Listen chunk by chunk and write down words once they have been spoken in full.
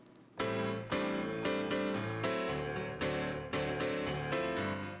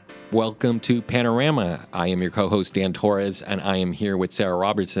Welcome to Panorama. I am your co-host, Dan Torres, and I am here with Sarah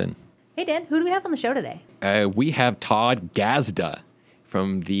Robertson. Hey, Dan, who do we have on the show today? We have Todd Gazda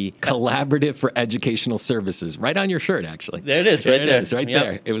from the Collaborative for Educational Services. Right on your shirt, actually. There it is, right there. It is, right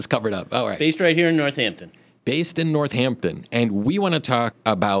there. It was covered up. All right. Based right here in Northampton. Based in Northampton. And we want to talk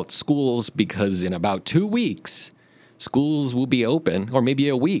about schools because in about 2 weeks, schools will be open, or maybe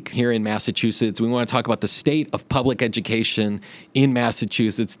a week here in Massachusetts. We want to talk about the state of public education in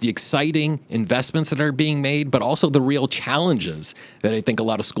Massachusetts, the exciting investments that are being made, but also the real challenges that I think a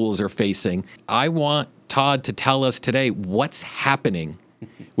lot of schools are facing. I want Todd to tell us today what's happening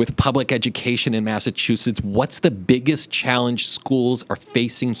with public education in Massachusetts. What's the biggest challenge schools are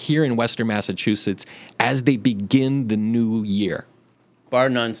facing here in Western Massachusetts as they begin the new year? Bar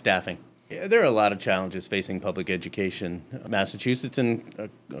none, staffing. There are a lot of challenges facing public education in Massachusetts and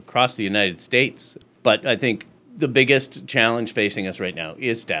across the United States. But I think the biggest challenge facing us right now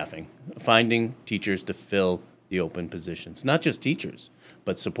is staffing, finding teachers to fill the open positions, not just teachers,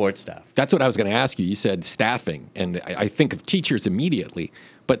 but support staff. That's what I was going to ask you. You said staffing, and I think of teachers immediately,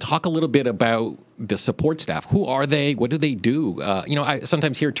 but talk a little bit about the support staff. Who are they? What do they do? I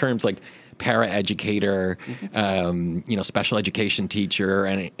sometimes hear terms like paraeducator, special education teacher,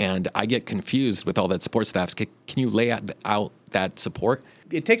 and I get confused with all that support staff. Can you lay out that support?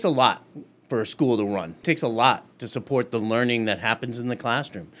 It takes a lot for a school to run. It takes a lot to support the learning that happens in the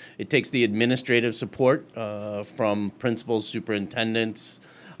classroom. It takes the administrative support from principals, superintendents.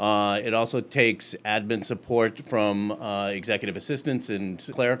 It also takes admin support from executive assistants and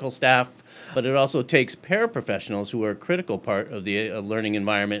clerical staff, but it also takes paraprofessionals who are a critical part of the learning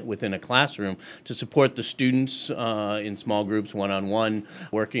environment within a classroom to support the students in small groups, one-on-one,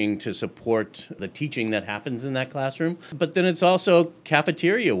 working to support the teaching that happens in that classroom. But then it's also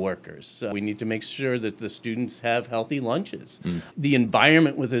cafeteria workers. We need to make sure that the students have healthy lunches. The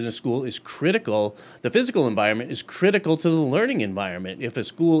environment within a school is critical. The physical environment is critical to the learning environment. If a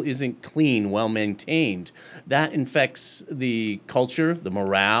school isn't clean, well-maintained, that infects the culture, the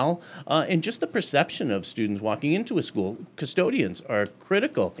morale, and just the perception of students walking into a school. Custodians are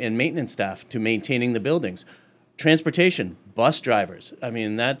critical, and maintenance staff to maintaining the buildings. Transportation, bus drivers. I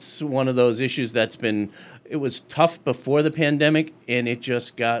mean, that's one of those issues it was tough before the pandemic, and it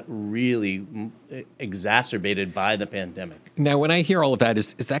just got really exacerbated by the pandemic. Now, when I hear all of that,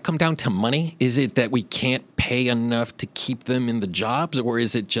 does that come down to money? Is it that we can't pay enough to keep them in the jobs, or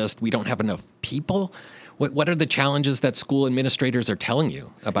is it just we don't have enough people? What are the challenges that school administrators are telling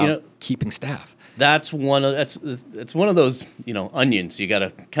you about keeping staff? That's one of those onions you got to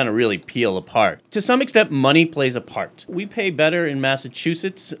kind of really peel apart. To some extent, money plays a part. We pay better in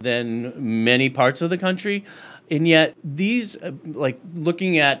Massachusetts than many parts of the country, and yet these,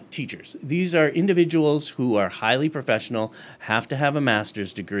 looking at teachers, these are individuals who are highly professional, have to have a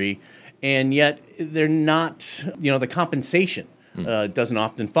master's degree, and yet they're not. The compensation doesn't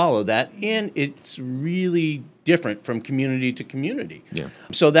often follow that, and it's really different from community to community. Yeah.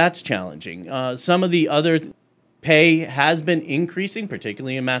 So that's challenging. Some of the other pay has been increasing,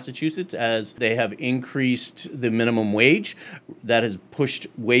 particularly in Massachusetts, as they have increased the minimum wage. That has pushed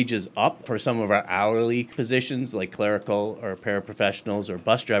wages up for some of our hourly positions, like clerical or paraprofessionals or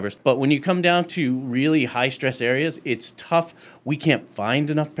bus drivers. But when you come down to really high-stress areas, it's tough. We can't find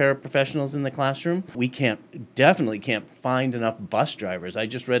enough paraprofessionals in the classroom. We definitely can't find enough bus drivers. I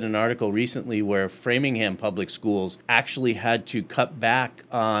just read an article recently where Framingham Public Schools actually had to cut back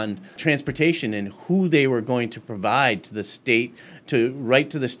on transportation and who they were going to provide to the state,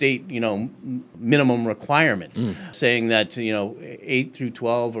 minimum requirement, saying that, 8 through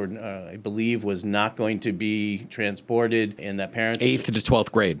 12, I believe, was not going to be transported, and that parents... 8th to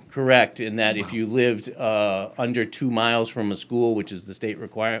 12th grade. Correct, and that if you lived under 2 miles from a school, which is the state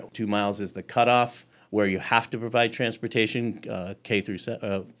requirement, 2 miles is the cutoff, where you have to provide transportation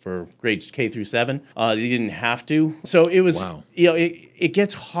for grades K through 7. They didn't have to. So it was, it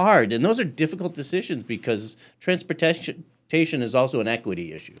gets hard. And those are difficult decisions because transportation is also an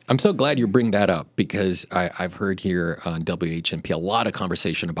equity issue. I'm so glad you bring that up because I've heard here on WHMP a lot of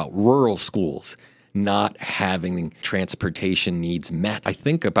conversation about rural schools not having transportation needs met. I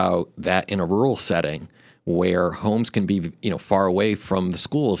think about that in a rural setting where homes can be, far away from the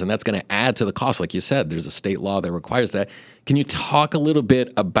schools, and that's going to add to the cost. Like you said, there's a state law that requires that. Can you talk a little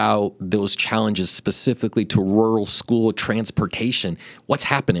bit about those challenges specifically to rural school transportation? What's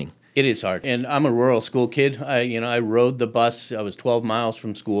happening It is hard. And I'm a rural school kid. I rode the bus. I was 12 miles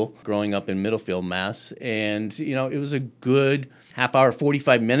from school growing up in Middlefield, Mass. And, it was a good half hour,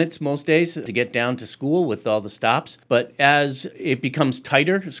 45 minutes most days to get down to school with all the stops. But as it becomes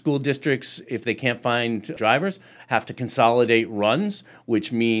tighter, school districts, if they can't find drivers, have to consolidate runs,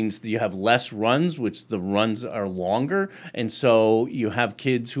 which means you have less runs, which the runs are longer. And so you have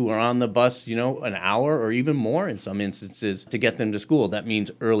kids who are on the bus, an hour or even more in some instances to get them to school. That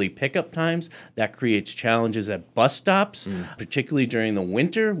means early pickup times. That creates challenges at bus stops, particularly during the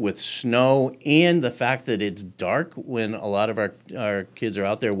winter with snow and the fact that it's dark when a lot of our kids are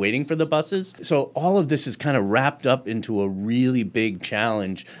out there waiting for the buses. So all of this is kind of wrapped up into a really big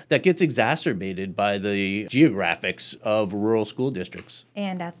challenge that gets exacerbated by the geographics of rural school districts.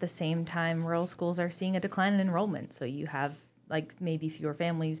 And at the same time, rural schools are seeing a decline in enrollment. So you have maybe fewer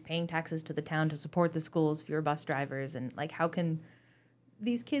families paying taxes to the town to support the schools, fewer bus drivers. And how can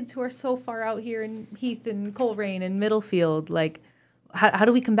these kids who are so far out here in Heath and Coleraine and Middlefield, how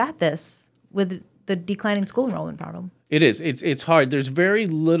do we combat this with the declining school enrollment problem? It is. It's hard. There's very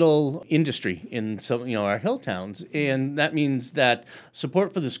little industry in some, our hill towns, and that means that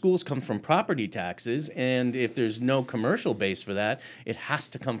support for the schools comes from property taxes, and if there's no commercial base for that, it has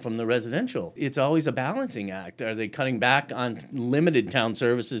to come from the residential. It's always a balancing act. Are they cutting back on limited town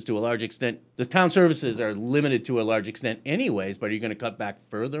services to a large extent? The town services are limited to a large extent anyways, but are you going to cut back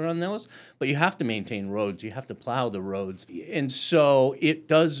further on those? But you have to maintain roads. You have to plow the roads. And so it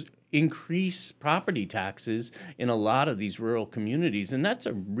does increase property taxes in a lot of these rural communities, and that's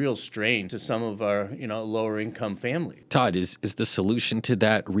a real strain to some of our lower income families. Todd, is the solution to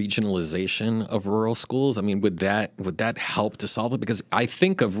that regionalization of rural schools? I mean, would that help to solve it? Because I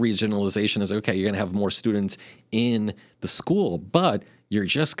think of regionalization as, okay, you're going to have more students in the school, but you're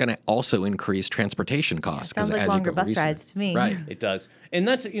just going to also increase transportation costs. Sounds like longer bus rides to me. Right. It does. And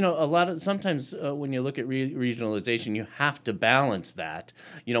that's, a lot of, sometimes when you look at regionalization, you have to balance that.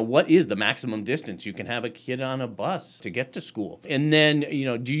 What is the maximum distance you can have a kid on a bus to get to school? And then,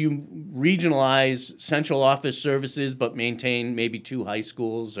 do you regionalize central office services but maintain maybe 2 high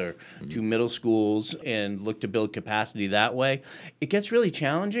schools or 2 middle schools and look to build capacity that way? It gets really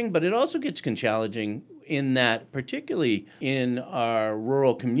challenging, but it also gets challenging in that, particularly in our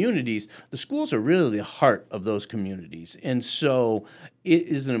rural communities, the schools are really the heart of those communities. And so it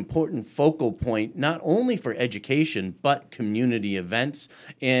is an important focal point, not only for education, but community events.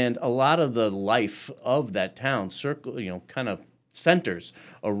 And a lot of the life of that town kind of centers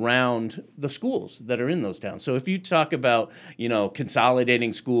around the schools that are in those towns. So if you talk about,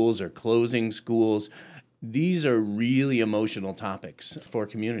 consolidating schools or closing schools, these are really emotional topics for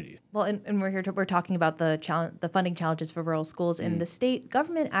communities. Well, and we're talking about the funding challenges for rural schools. And the state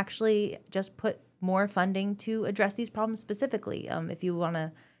government actually just put more funding to address these problems specifically. If you want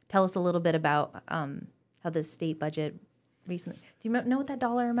to tell us a little bit about how the state budget recently. Do you know what that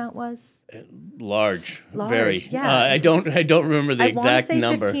dollar amount was? Large, very. Yeah. I don't remember the exact number. I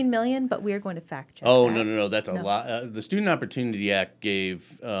want to say $15 million, but we are going to fact check. Oh, no, that's a lot. The Student Opportunity Act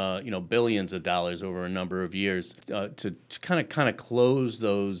gave billions of dollars over a number of years to kind of close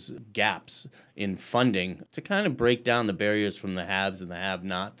those gaps in funding, to kind of break down the barriers from the haves and the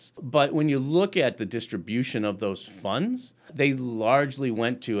have-nots. But when you look at the distribution of those funds, they largely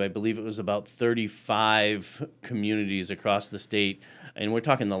went to, I believe it was about 35 communities across the state. And we're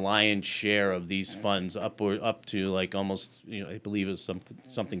talking the lion's share of these funds, up to almost, I believe it was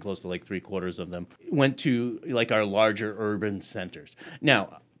something close to 3/4 of them went to our larger urban centers.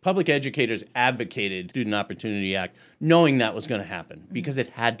 Now, public educators advocated Student Opportunity Act knowing that was going to happen because it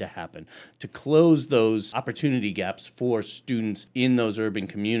had to happen to close those opportunity gaps for students in those urban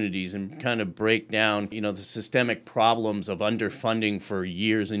communities and kind of break down, the systemic problems of underfunding for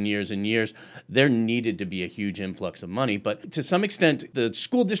years and years and years. There needed to be a huge influx of money, but to some extent, the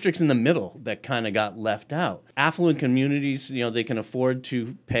school districts in the middle that kind of got left out. Affluent communities, they can afford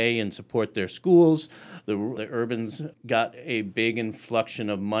to pay and support their schools. The urbans got a big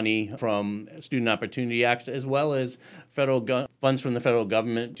influxion of money from Student Opportunity Act as well as federal funds from the federal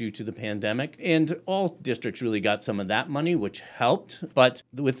government due to the pandemic. And all districts really got some of that money, which helped. But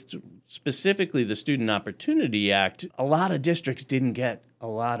with specifically the Student Opportunity Act, a lot of districts didn't get a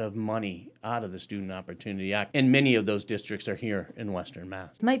lot of money out of the Student Opportunity Act. And many of those districts are here in Western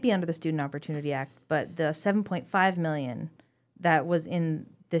Mass. It might be under the Student Opportunity Act, but the $7.5 million that was in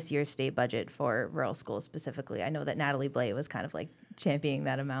this year's state budget for rural schools specifically. I know that Natalie Blais was kind of championing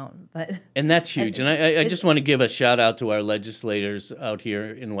that amount, but and that's huge. And I just want to give a shout out to our legislators out here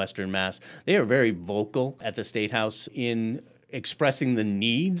in Western Mass. They are very vocal at the State House in expressing the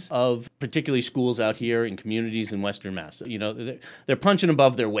needs of particularly schools out here in communities in Western Mass. They're punching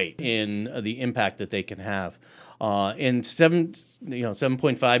above their weight in the impact that they can have. And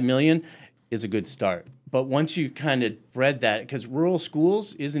 7.5 million is a good start. But once you kind of spread that, because rural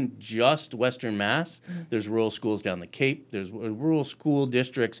schools isn't just Western Mass. There's rural schools down the Cape. There's rural school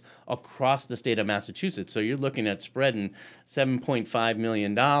districts across the state of Massachusetts. So you're looking at spreading $7.5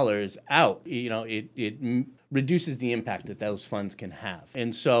 million out. It reduces the impact that those funds can have.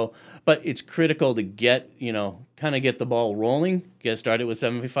 And so, but it's critical to get the ball rolling, get started with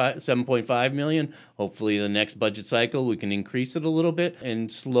 7.5 million. Hopefully the next budget cycle, we can increase it a little bit and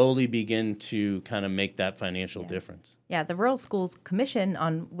slowly begin to kind of make that financial difference. Yeah, the Rural Schools Commission,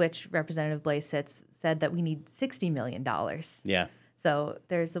 on which Representative Blais sits, said that we need $60 million. Yeah. So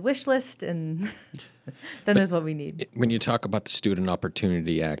there's the wish list, and then there's what we need. When you talk about the Student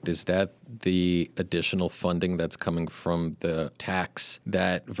Opportunity Act, is that the additional funding that's coming from the tax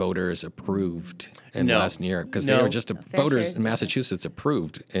that voters approved last year? Because they were voters in Massachusetts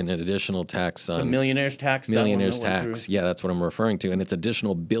approved an additional tax on... The millionaire's tax? Millionaire's tax. Yeah, that's what I'm referring to. And it's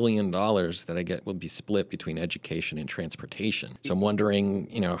additional $1 billion that I get will be split between education and transportation. So I'm wondering,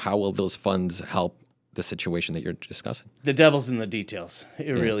 how will those funds help the situation that you're discussing? The devil's in the details.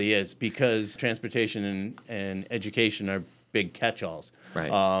 It really is, because transportation and education are big catch-alls.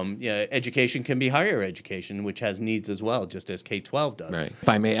 Right. Education can be higher education, which has needs as well, just as K-12 does. Right. If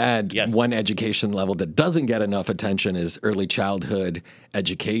I may add, one education level that doesn't get enough attention is early childhood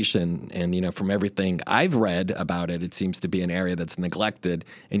education. And, from everything I've read about it, it seems to be an area that's neglected,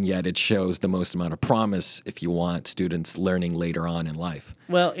 and yet it shows the most amount of promise if you want students learning later on in life.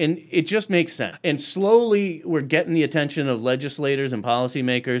 Well, and it just makes sense. And slowly we're getting the attention of legislators and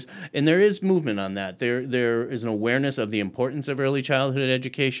policymakers, and there is movement on that. There is an awareness of the importance of early childhood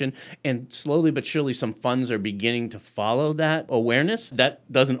education, and slowly but surely some funds are beginning to follow that awareness.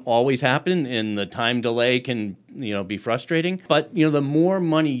 That doesn't always happen, and the time delay can be frustrating. But, the more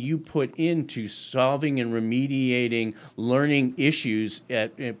money you put into solving and remediating learning issues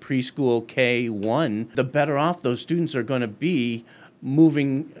at preschool K-1, the better off those students are going to be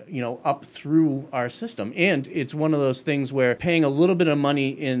moving, up through our system. And it's one of those things where paying a little bit of money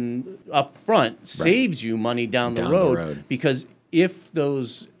in up front saves you money down the road, because if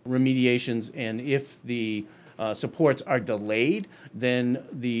those remediations and if the supports are delayed, then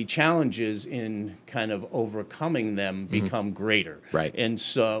the challenges in kind of overcoming them become greater. Right. And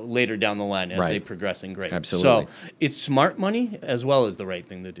so later down the line as they progress in grade. Absolutely. So it's smart money as well as the right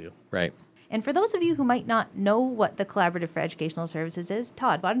thing to do. Right. And for those of you who might not know what the Collaborative for Educational Services is,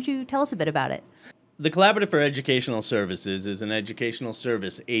 Todd, why don't you tell us a bit about it? The Collaborative for Educational Services is an educational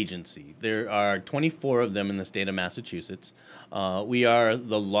service agency. There are 24 of them in the state of Massachusetts. We are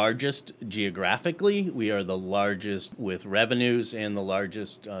the largest geographically. We are the largest with revenues and the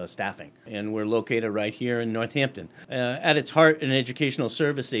largest staffing. And we're located right here in Northampton. At its heart, an educational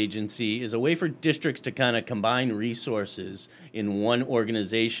service agency is a way for districts to kind of combine resources in one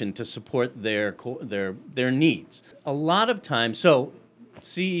organization to support their needs. A lot of times,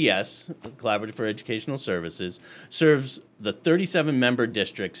 CES, Collaborative for Educational Services, serves the 37-member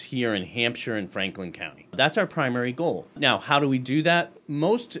districts here in Hampshire and Franklin County. That's our primary goal. Now, how do we do that?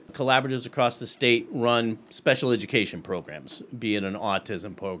 Most collaboratives across the state run special education programs, be it an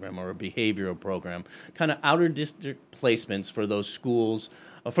autism program or a behavioral program, kind of outer district placements for those schools,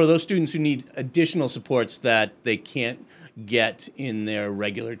 for those students who need additional supports that they can't get in their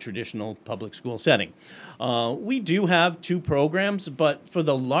regular traditional public school setting. We do have 2 programs, but for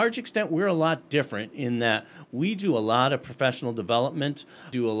the large extent, we're a lot different in that we do a lot of professional development,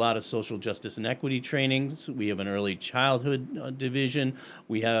 do a lot of social justice and equity trainings. We have an early childhood division.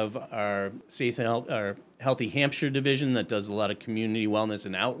 We have our Healthy Hampshire division that does a lot of community wellness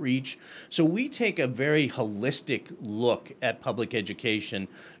and outreach. So we take a very holistic look at public education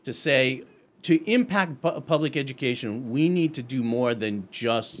to say, to impact public education, we need to do more than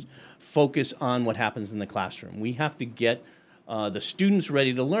just focus on what happens in the classroom. We have to get the students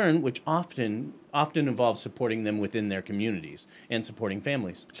ready to learn, which often involves supporting them within their communities and supporting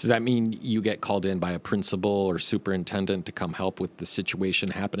families. Does that mean you get called in by a principal or superintendent to come help with the situation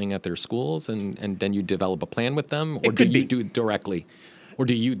happening at their schools, and then you develop a plan with them? Or do you do it directly? Or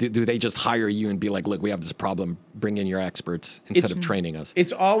do they just hire you and be like, look, we have this problem, bring in your experts instead of training us?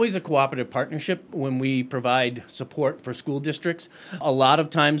 It's always a cooperative partnership when we provide support for school districts. A lot of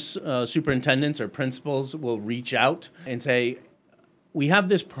times superintendents or principals will reach out and say, we have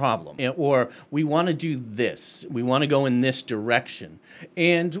this problem, or we want to do this. We want to go in this direction.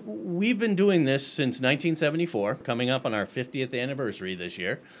 And we've been doing this since 1974, coming up on our 50th anniversary this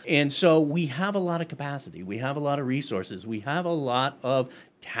year. And so we have a lot of capacity. We have a lot of resources. We have a lot of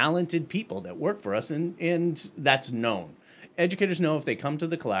talented people that work for us, and that's known. Educators know if they come to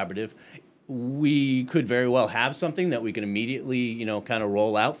the collaborative, we could very well have something that we can immediately, kind of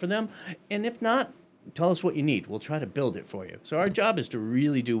roll out for them. And if not, tell us what you need. We'll try to build it for you. So our job is to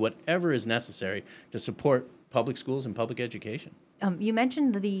really do whatever is necessary to support public schools and public education. You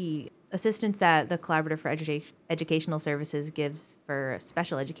mentioned the assistance that the Collaborative for Educational Services gives for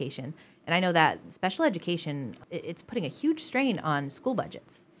special education. And I know that special education, it's putting a huge strain on school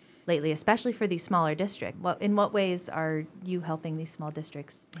budgets lately, especially for these smaller districts. In what ways are you helping these small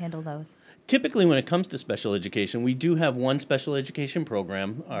districts handle those? Typically, when it comes to special education, we do have one special education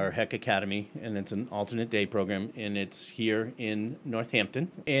program, our HEC Academy, and it's an alternate day program, and it's here in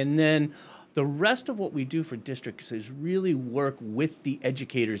Northampton. And then the rest of what we do for districts is really work with the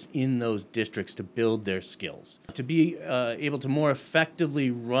educators in those districts to build their skills, to be able to more effectively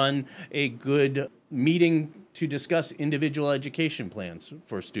run a good meeting to discuss individual education plans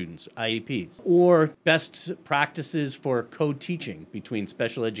for students, IEPs, or best practices for co-teaching between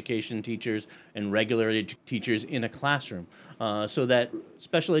special education teachers and regular teachers in a classroom, so that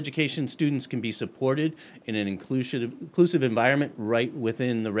special education students can be supported in an inclusive environment right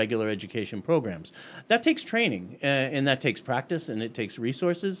within the regular education programs. That takes training, and that takes practice, and it takes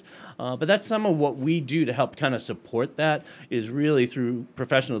resources, but that's some of what we do to help kind of support that, is really through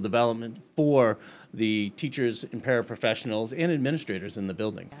professional development for the teachers and paraprofessionals and administrators in the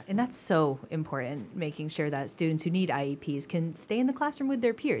building. And that's so important, making sure that students who need IEPs can stay in the classroom with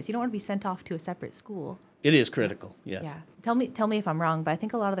their peers. You don't want to be sent off to a separate school. It is critical, yes. Yeah. Tell me if I'm wrong, but I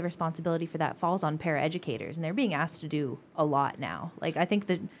think a lot of the responsibility for that falls on paraeducators, and they're being asked to do a lot now. Like, I think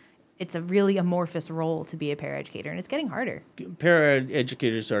that it's a really amorphous role to be a paraeducator, and it's getting harder.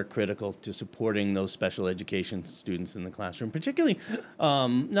 Paraeducators are critical to supporting those special education students in the classroom, particularly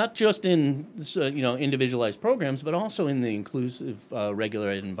not just in individualized programs, but also in the inclusive regular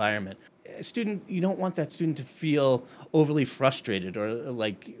ed environment. You don't want that student to feel overly frustrated or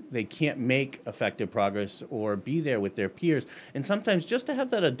like they can't make effective progress or be there with their peers. And sometimes just to have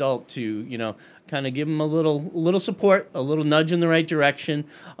that adult to, kind of give them a little support, a little nudge in the right direction,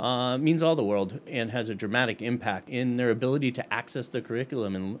 means all the world and has a dramatic impact in their ability to access the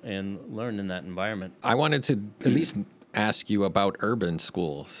curriculum and learn in that environment. I wanted to at least ask you about urban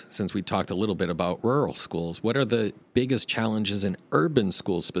schools, since we talked a little bit about rural schools. What are the biggest challenges in urban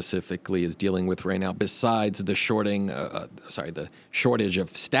schools specifically is dealing with right now, besides the the shortage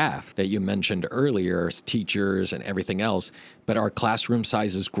of staff that you mentioned earlier, teachers and everything else? But are classroom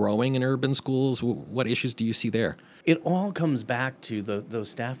sizes growing in urban schools? What issues do you see there? It all comes back to those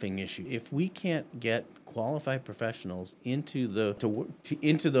staffing issues. If we can't get qualified professionals into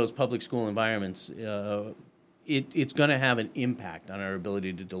those public school environments, it's going to have an impact on our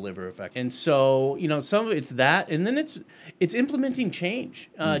ability to deliver effect. And so, some of it's that, and then it's implementing change.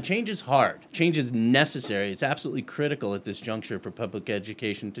 Change is hard. Change is necessary. It's absolutely critical at this juncture for public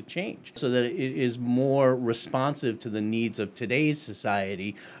education to change so that it is more responsive to the needs of today's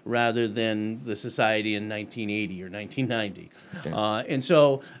society rather than the society in 1980 or 1990.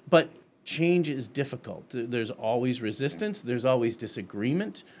 Okay. But change is difficult. There's always resistance. There's always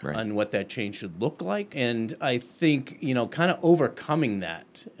disagreement on what that change should look like. And I think, kind of overcoming that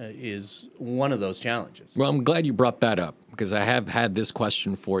is one of those challenges. Well, I'm glad you brought that up because I have had this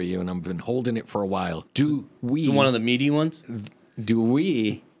question for you and I've been holding it for a while. One of the meaty ones? Do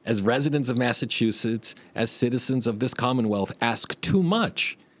we, as residents of Massachusetts, as citizens of this Commonwealth, ask too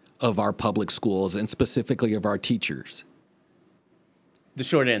much of our public schools and specifically of our teachers? The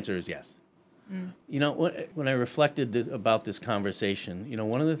short answer is yes. When I reflected about this conversation,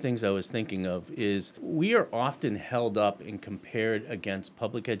 one of the things I was thinking of is we are often held up and compared against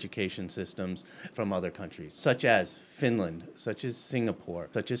public education systems from other countries, such as Finland, such as Singapore,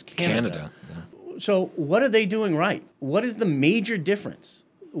 such as Canada. Yeah. So what are they doing right? What is the major difference?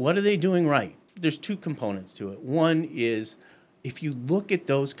 What are they doing right? There's two components to it. One is, if you look at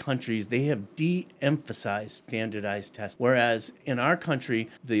those countries, they have de-emphasized standardized testing. Whereas in our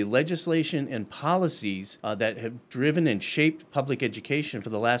country, the legislation and policies that have driven and shaped public education for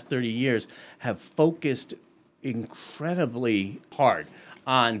the last 30 years have focused incredibly hard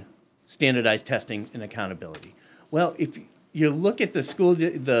on standardized testing and accountability. Well, if you look at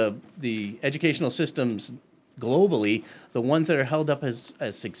the educational systems globally, the ones that are held up as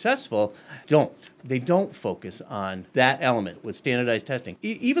successful They don't focus on that element with standardized testing.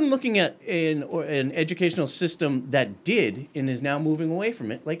 Even looking at an educational system that did and is now moving away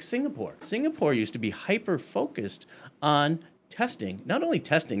from it, like Singapore. Singapore used to be hyper-focused on testing. Not only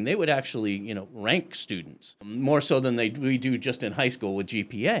testing, they would actually, rank students more so than we do just in high school with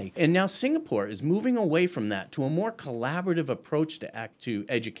GPA. And now Singapore is moving away from that to a more collaborative approach to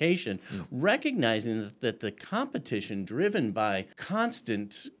education, recognizing that the competition driven by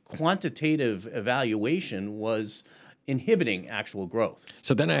constant quantitative evaluation was inhibiting actual growth.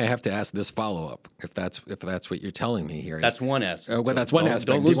 So then I have to ask this follow-up, if that's what you're telling me here. That's one aspect. Well, that's one aspect.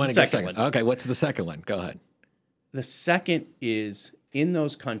 Don't Do you lose want the to get second second? one. Okay, what's the second one? Go ahead. The second is, in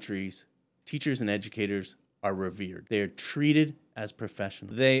those countries, teachers and educators are revered. They are treated as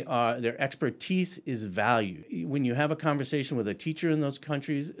professionals. Their expertise is valued. When you have a conversation with a teacher in those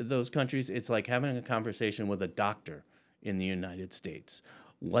countries, it's like having a conversation with a doctor in the United States.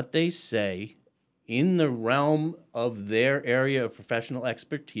 What they say in the realm of their area of professional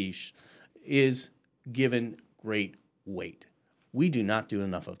expertise is given great weight. We do not do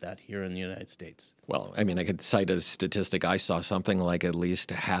enough of that here in the United States. Well, I mean, I could cite a statistic. I saw something like at least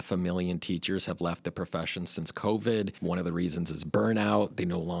 500,000 teachers have left the profession since COVID. One of the reasons is burnout. They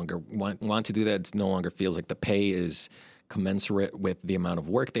no longer want to do that. It no longer feels like the pay is commensurate with the amount of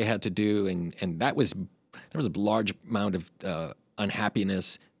work they had to do. And there was a large amount of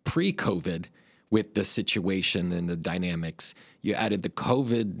unhappiness pre-COVID with the situation and the dynamics. You added the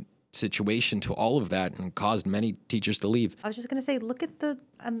COVID situation to all of that and caused many teachers to leave. I was just going to say, look at the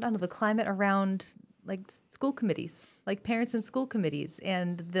climate around like school committees, like parents and school committees,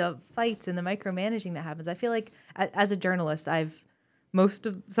 and the fights and the micromanaging that happens. I feel like as a journalist, some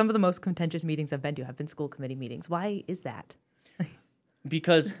of the most contentious meetings I've been to have been school committee meetings. Why is that?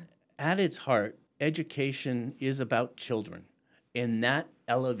 Because at its heart, education is about children, and that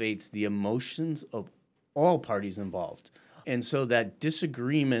elevates the emotions of all parties involved. And so that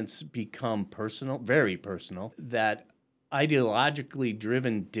disagreements become personal, very personal, that ideologically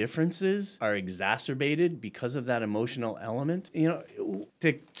driven differences are exacerbated because of that emotional element.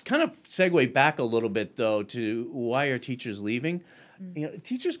 To kind of segue back a little bit, though, to why are teachers leaving?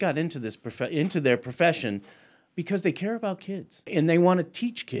 Teachers got into their profession because they care about kids and they want to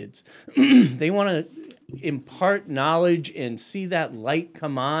teach kids. They want to impart knowledge and see that light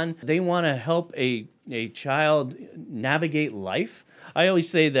come on. They want to help a child navigate life. I always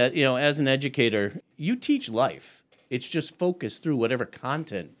say that, as an educator, you teach life. It's just focused through whatever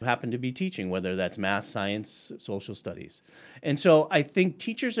content you happen to be teaching, whether that's math, science, social studies. And so I think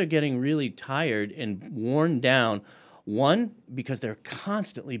teachers are getting really tired and worn down. One, because they're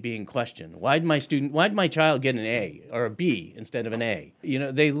constantly being questioned. Why'd my child get an A or a B instead of an A?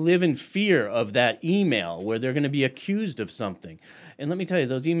 They live in fear of that email where they're going to be accused of something. And let me tell you,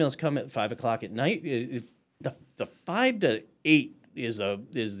 those emails come at 5 o'clock at night. The 5 to 8 is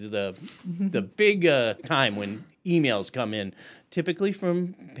the big time when emails come in, typically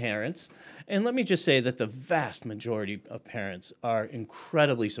from parents. And let me just say that the vast majority of parents are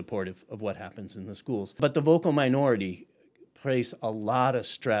incredibly supportive of what happens in the schools. But the vocal minority place a lot of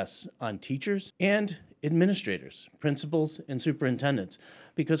stress on teachers and administrators, principals, and superintendents.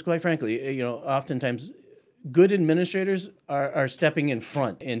 Because quite frankly, oftentimes good administrators are stepping in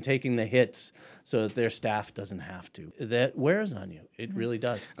front and taking the hits so that their staff doesn't have to. That wears on you. It really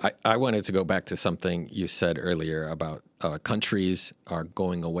does. I wanted to go back to something you said earlier about countries are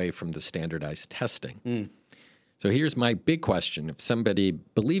going away from the standardized testing. So here's my big question. If somebody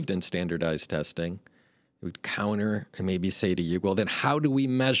believed in standardized testing, it would counter and maybe say to you, well, then how do we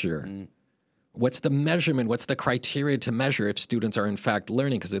measure? What's the measurement? What's the criteria to measure if students are in fact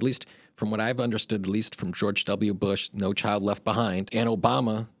learning? Because at least from what I've understood, at least from George W. Bush, No Child Left Behind, and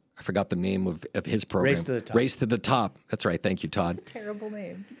Obama, I forgot the name of his program. Race to the Top. Race to the Top. That's right. Thank you, Todd. That's a terrible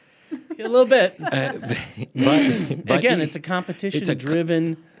name. A little bit. But Again, it's a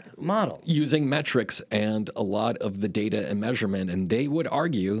competition-driven model. Using metrics and a lot of the data and measurement. And they would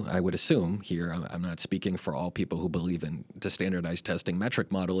argue, I would assume here, I'm not speaking for all people who believe in the standardized testing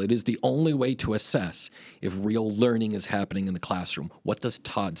metric model, it is the only way to assess if real learning is happening in the classroom. What does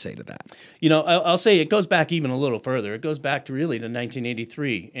Todd say to that? I'll say it goes back even a little further. It goes back to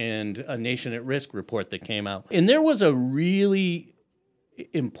 1983 and a Nation at Risk report that came out. And there was a really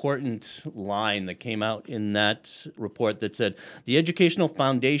important line that came out in that report that said, the educational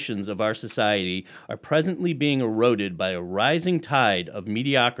foundations of our society are presently being eroded by a rising tide of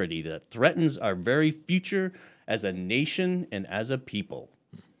mediocrity that threatens our very future as a nation and as a people.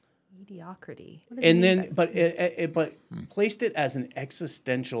 Mediocrity. What does And it mean then, by- but placed it as an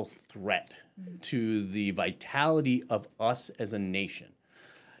existential threat to the vitality of us as a nation.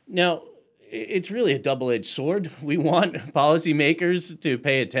 Now, it's really a double-edged sword. We want policymakers to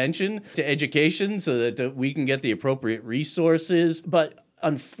pay attention to education so that we can get the appropriate resources. But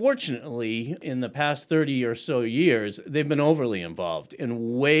unfortunately, in the past 30 or so years, they've been overly involved and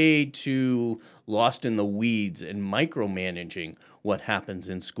way too lost in the weeds and micromanaging what happens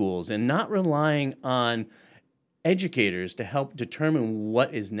in schools and not relying on educators to help determine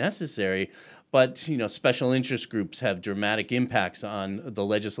what is necessary. But special interest groups have dramatic impacts on the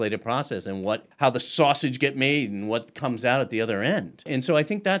legislative process and how the sausage get made and what comes out at the other end. And so I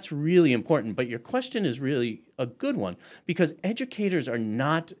think that's really important. But your question is really a good one because educators are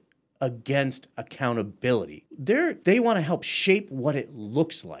not against accountability. They want to help shape what it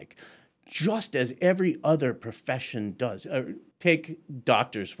looks like, just as every other profession does. Take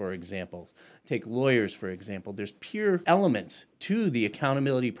doctors, for example. Take lawyers, for example. There's pure elements to the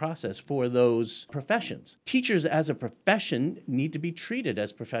accountability process for those professions. Teachers as a profession need to be treated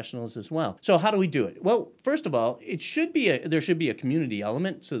as professionals as well. So how do we do it? Well, first of all, there should be a community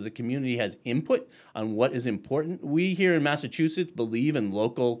element so the community has input on what is important. We here in Massachusetts believe in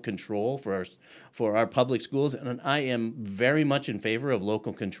local control for our public schools, and I am very much in favor of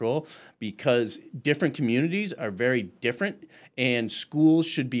local control because different communities are very different, and schools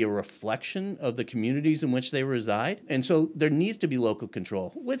should be a reflection of the communities in which they reside. And so there needs to be local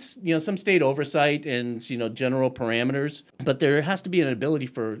control with some state oversight and general parameters, but there has to be an ability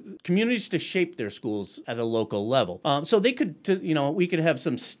for communities to shape their schools at a local level. So we could have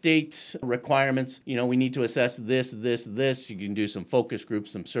some state requirements. We need to assess this. You can do some focus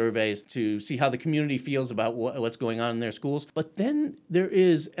groups, some surveys to see how the community feels about what's going on in their schools. But then there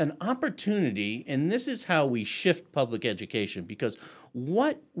is an opportunity, and this is how we shift public education, because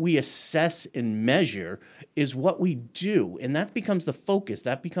what we assess and measure is what we do, and that becomes the focus.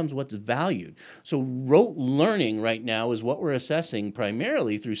 That becomes what's valued. So rote learning right now is what we're assessing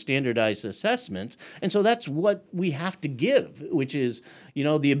primarily through standardized assessments, and so that's what we have to give, which is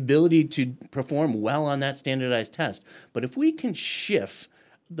the ability to perform well on that standardized test. But if we can shift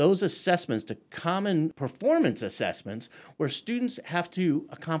those assessments to common performance assessments where students have to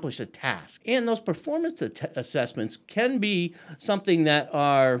accomplish a task. And those performance assessments can be something that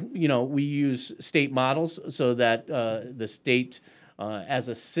are, we use state models so that the state as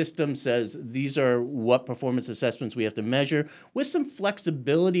a system says these are what performance assessments we have to measure, with some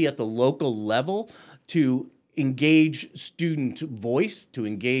flexibility at the local level to engage student voice, to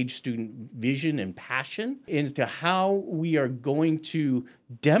engage student vision and passion into how we are going to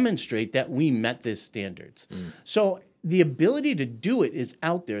demonstrate that we met these standards. So the ability to do it is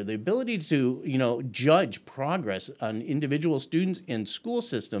out there. The ability to, judge progress on individual students and school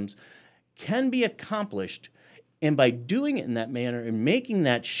systems can be accomplished. And by doing it in that manner and making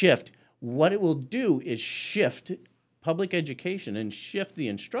that shift, what it will do is shift public education and shift the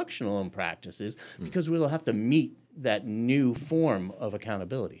instructional practices because we'll have to meet that new form of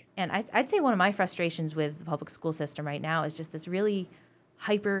accountability. And I'd say one of my frustrations with the public school system right now is just this really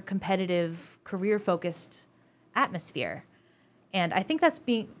hyper-competitive, career-focused atmosphere. And I think that's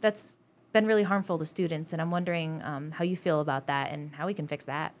been really harmful to students, and I'm wondering how you feel about that and how we can fix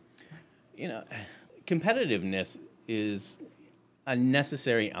that. Competitiveness is a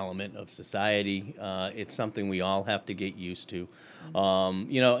necessary element of society. It's something we all have to get used to.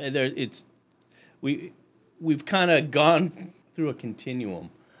 We've kind of gone through a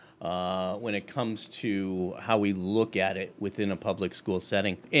continuum when it comes to how we look at it within a public school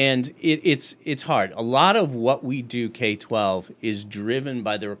setting, and it's hard. A lot of what we do K-12 is driven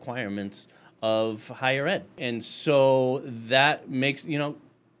by the requirements of higher ed, and so that makes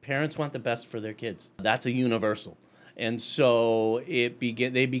parents want the best for their kids. That's a universal. And so they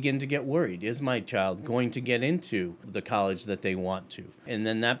begin to get worried. Is my child going to get into the college that they want to? And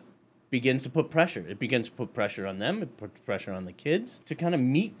then that begins to put pressure. It begins to put pressure on them. It puts pressure on the kids to kind of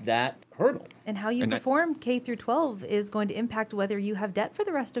meet that hurdle. And how you perform K through 12 is going to impact whether you have debt for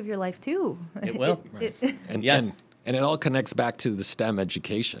the rest of your life, too. It will. And it all connects back to the STEM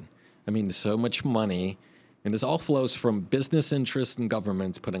education. I mean, so much money. And this all flows from business interests and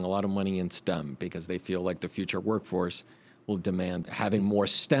governments putting a lot of money in STEM because they feel like the future workforce will demand having more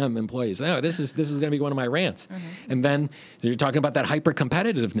STEM employees. No, this is going to be one of my rants. And then you're talking about that hyper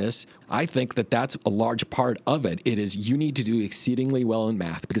competitiveness. I think that that's a large part of it. It is you need to do exceedingly well in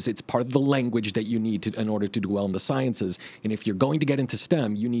math because it's part of the language that you need to in order to do well in the sciences. And if you're going to get into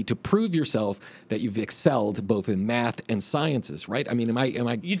STEM, you need to prove yourself that you've excelled both in math and sciences, right? I mean, am I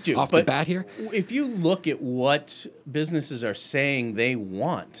You do, off but the bat here? if you look at what businesses are saying they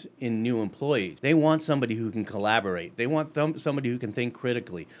want in new employees, they want somebody who can collaborate. They want somebody who can think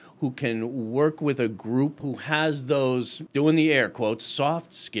critically, who can work with a group, who has those, doing the air quotes,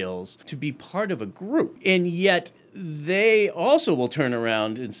 soft skills to be part of a group. And yet they also will turn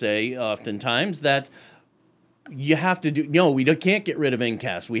around and say oftentimes that you have to do, no, we can't get rid of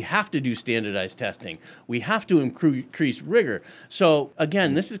NCAS. We have to do standardized testing. We have to increase rigor. So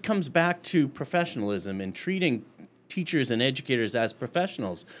again, comes back to professionalism and treating teachers and educators as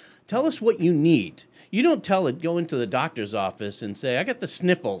professionals. Tell us what you need. You don't go into the doctor's office and say, I got the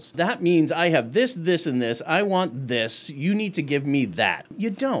sniffles. That means I have this, this, and this. I want this. You need to give me that.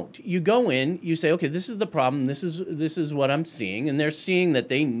 You don't. You go in, you say, okay, this is the problem. This is what I'm seeing. And they're seeing that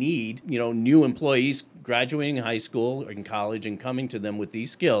they need, new employees graduating high school or in college and coming to them with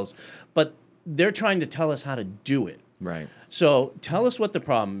these skills. But they're trying to tell us how to do it. Right. So tell us what the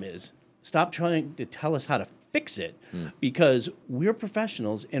problem is. Stop trying to tell us how to fix it because we're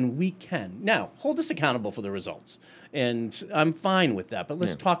professionals and we can. Now, hold us accountable for the results. And I'm fine with that, but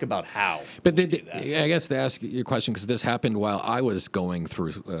let's talk about how. But I guess to ask your question, because this happened while I was going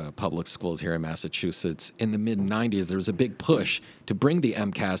through public schools here in Massachusetts. In the mid-'90s, there was a big push to bring the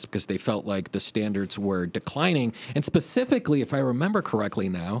MCAS because they felt like the standards were declining. And specifically, if I remember correctly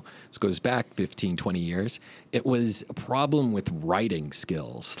now, this goes back 15, 20 years, it was a problem with writing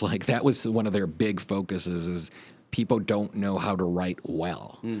skills. Like that was one of their big focuses is people don't know how to write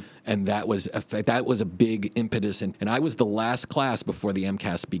well. And that was a big impetus. And I was the last class before the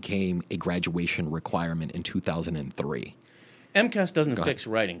MCAS became a graduation requirement in 2003. MCAS doesn't fix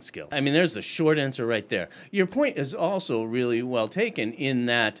writing skill. I mean, there's the short answer right there. Your point is also really well taken in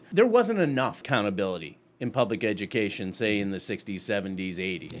that there wasn't enough accountability in public education, say in the 60s, 70s,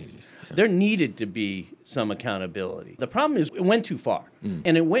 80s. There needed to be some accountability. The problem is it went too far.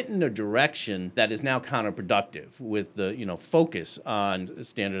 And it went in a direction that is now counterproductive with the focus on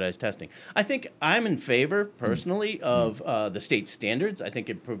standardized testing. I think I'm in favor, personally, of the state standards. I think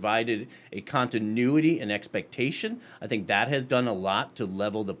it provided a continuity and expectation. I think that has done a lot to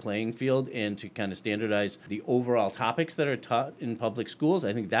level the playing field and to kind of standardize the overall topics that are taught in public schools.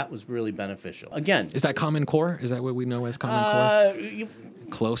 I think that was really beneficial. Again, is that Common Core? Is that what we know as Common Core?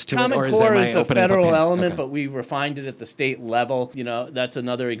 Close to Common it? Or Core is the federal element, okay. But we refined it at the state level. That's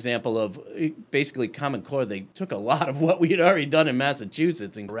another example of basically Common Core. They took a lot of what we had already done in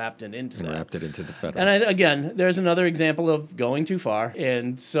Massachusetts and wrapped it into the federal. And again, there's another example of going too far.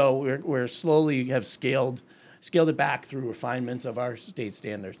 And so we're slowly have scaled it back through refinements of our state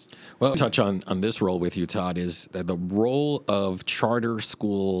standards. Well, touch on this role with you, Todd, is that the role of charter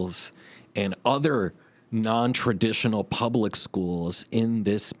schools and other non-traditional public schools in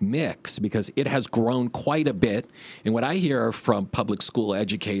this mix, because it has grown quite a bit. And what I hear from public school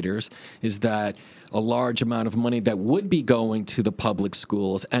educators is that a large amount of money that would be going to the public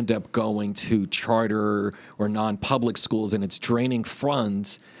schools end up going to charter or non-public schools, and it's draining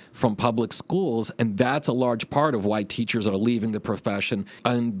funds from public schools. And that's a large part of why teachers are leaving the profession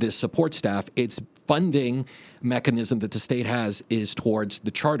and the support staff. It's funding mechanism that the state has is towards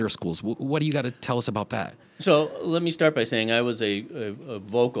the charter schools. What do you got to tell us about that? So let me start by saying I was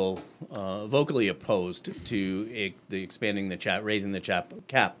vocally opposed to raising the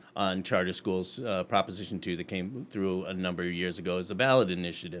cap on charter schools. Proposition 2 that came through a number of years ago as a ballot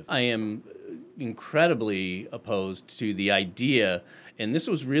initiative. I am incredibly opposed to the idea, and this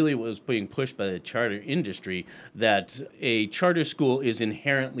was really what was being pushed by the charter industry, that a charter school is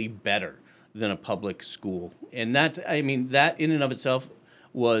inherently better than a public school. And that in and of itself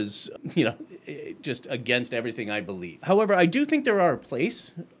was, just against everything I believe. However, I do think there are a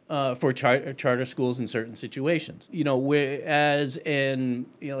place for charter schools in certain situations. As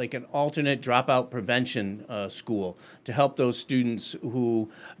like an alternate dropout prevention school to help those students who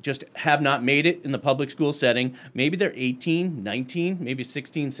just have not made it in the public school setting. Maybe they're 18, 19, maybe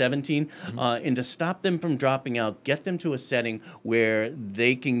 16, 17, and to stop them from dropping out, get them to a setting where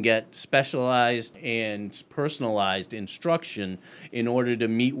they can get specialized and personalized instruction in order to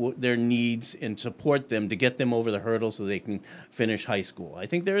meet their needs and support them to get them over the hurdle so they can finish high school. I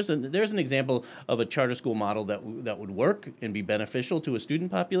think there there's an example of a charter school model that would work and be beneficial to a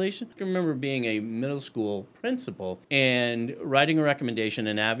student population. I can remember being a middle school principal and writing a recommendation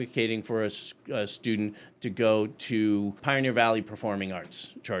and advocating for a student to go to Pioneer Valley Performing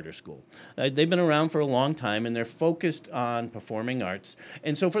Arts Charter School. They've been around for a long time, and they're focused on performing arts.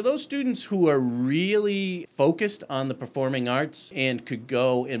 And so for those students who are really focused on the performing arts and could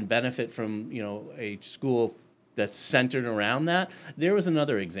go and benefit from, a school that's centered around that, there was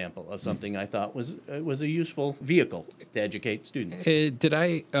another example of something I thought was a useful vehicle to educate students. Did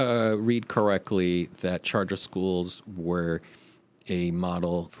I read correctly that charter schools were a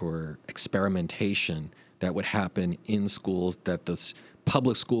model for experimentation that would happen in schools that the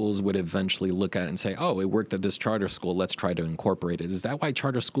public schools would eventually look at and say, oh, it worked at this charter school, let's try to incorporate it? Is that why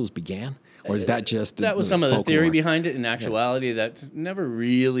charter schools began? Or is that just that was some of the folklore? theory behind it. In actuality, that's never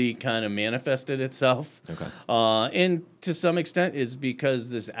really kind of manifested itself. Okay. And to some extent, it's because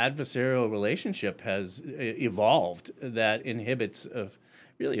this adversarial relationship has evolved that inhibits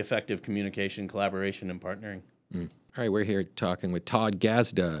really effective communication, collaboration, and partnering. All right, we're here talking with Todd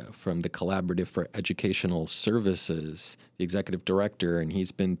Gazda from the Collaborative for Educational Services, the executive director, and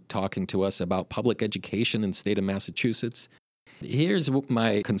he's been talking to us about public education in the state of Massachusetts. Here's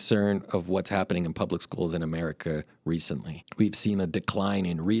my concern of what's happening in public schools in America recently. We've seen a decline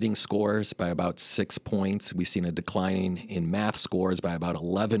in reading scores by about 6 points. We've seen a decline in math scores by about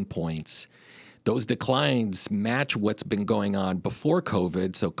 11 points. Those declines match what's been going on before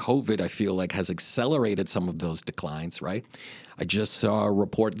COVID. So COVID, I feel like, has accelerated some of those declines, right? I just saw a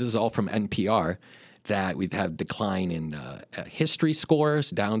report, this is all from NPR, that we've had decline in history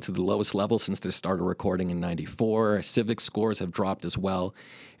scores down to the lowest level since they started recording in 94. Civic scores have dropped as well.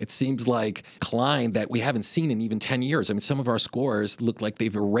 It seems like decline that we haven't seen in even 10 years. I mean, some of our scores look like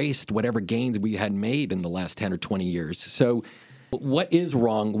they've erased whatever gains we had made in the last 10 or 20 years. So what is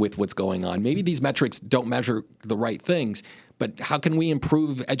wrong with what's going on? Maybe these metrics don't measure the right things, but how can we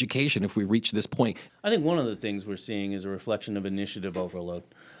improve education if we reach this point? I think one of the things we're seeing is a reflection of initiative overload.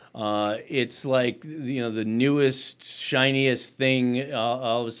 It's like, the newest, shiniest thing,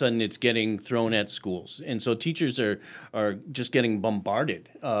 all of a sudden it's getting thrown at schools. And so teachers are just getting bombarded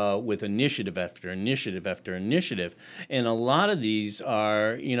with initiative after initiative after initiative. And a lot of these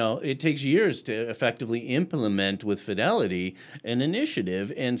are, it takes years to effectively implement with fidelity an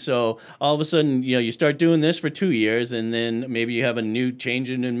initiative. And so all of a sudden, you start doing this for 2 years, and then maybe you have a new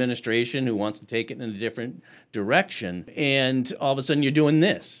change in administration who wants to take it in a different direction. And all of a sudden you're doing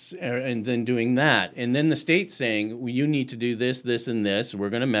this and then doing that. And then the state's saying, well, you need to do this, this, and this.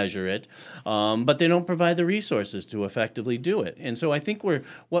 We're going to measure it. But they don't provide the resources to effectively do it. And so I think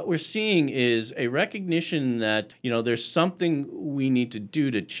what we're seeing is a recognition that, there's something we need to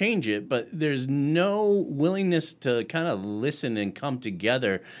do to change it, but there's no willingness to kind of listen and come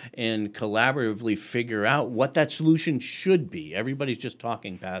together and collaboratively figure out what that solution should be. Everybody's just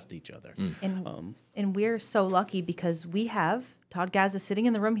talking past each other. And we're so lucky because we have Todd Gazda sitting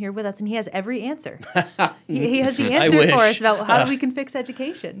in the room here with us, and he has every answer. he has the answer for us about how we can fix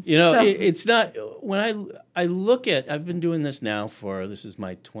education. It's not, when I look at, I've been doing this now this is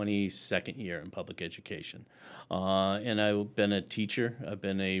my 22nd year in public education. And I've been a teacher. I've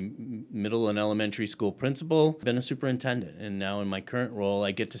been a middle and elementary school principal, been a superintendent. And now in my current role,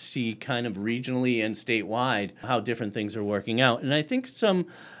 I get to see kind of regionally and statewide how different things are working out. And I think some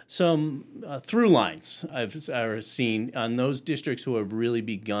through lines I've seen on those districts who have really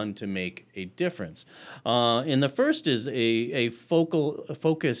begun to make a difference. And the first is a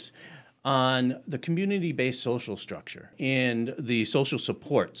focus on the community-based social structure and the social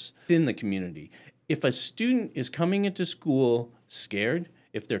supports in the community. If a student is coming into school scared,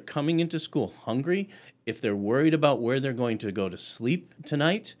 if they're coming into school hungry, if they're worried about where they're going to go to sleep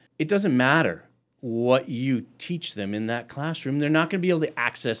tonight, it doesn't matter what you teach them in that classroom. They're not going to be able to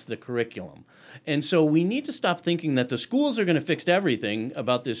access the curriculum. And so we need to stop thinking that the schools are going to fix everything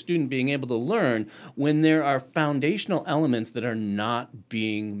about this student being able to learn when there are foundational elements that are not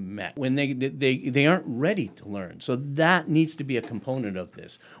being met, when they aren't ready to learn. So that needs to be a component of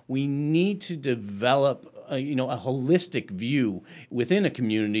this. We need to develop a holistic view within a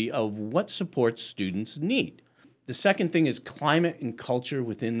community of what supports students need. The second thing is climate and culture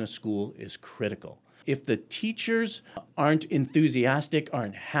within the school is critical. If the teachers aren't enthusiastic,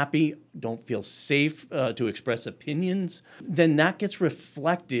 aren't happy, don't feel safe to express opinions, then that gets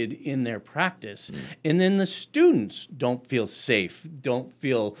reflected in their practice. And then the students don't feel safe, don't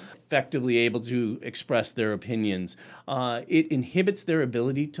feel effectively able to express their opinions. It inhibits their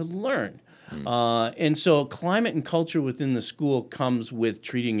ability to learn. And so climate and culture within the school comes with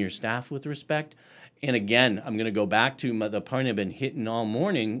treating your staff with respect And again, I'm going to go back to the point I've been hitting all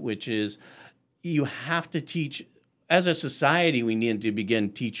morning, which is you have to teach. As a society, we need to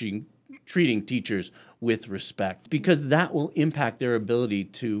begin treating teachers with respect, because that will impact their ability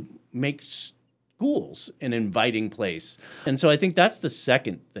to make schools an inviting place. And so I think that's the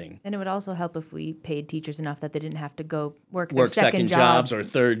second thing. And it would also help if we paid teachers enough that they didn't have to go work Second jobs or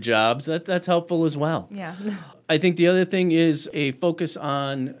third jobs. That's helpful as well. Yeah. I think the other thing is a focus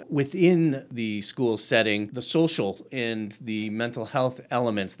on, within the school setting, the social and the mental health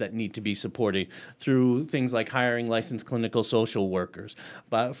elements that need to be supported through things like hiring licensed clinical social workers,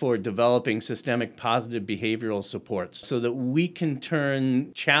 but for developing systemic positive behavioral supports so that we can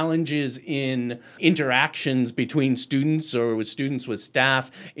turn challenges in interactions between students or with students with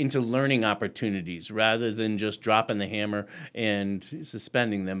staff into learning opportunities rather than just dropping the hammer and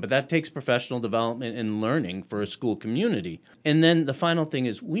suspending them. But that takes professional development and learning for a school community. And then the final thing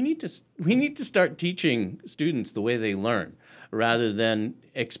is we need to start teaching students the way they learn rather than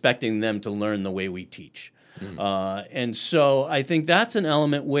expecting them to learn the way we teach. And so I think that's an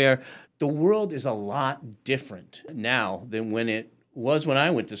element where the world is a lot different now than when it was when I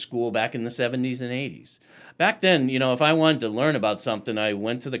went to school back in the 70s and 80s. Back then, if I wanted to learn about something, I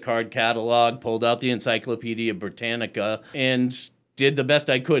went to the card catalog, pulled out the Encyclopedia Britannica, and did the best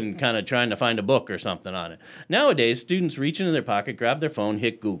I could in kind of trying to find a book or something on it. Nowadays, students reach into their pocket, grab their phone,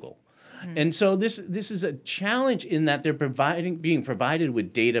 hit Google. And so this is a challenge in that they're being provided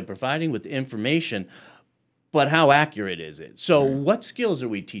with data, providing with information, but how accurate is it? So what skills are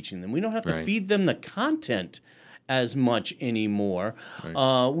we teaching them? We don't have to feed them the content as much anymore.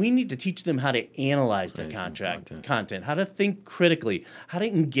 We need to teach them how to analyze the content, how to think critically, how to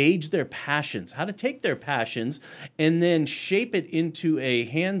engage their passions, how to take their passions and then shape it into a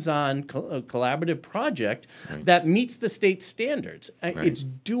hands-on collaborative project that meets the state standards. It's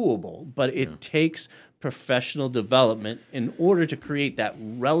doable, but it takes professional development in order to create that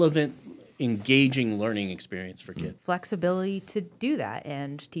relevant, engaging learning experience for kids. Flexibility to do that,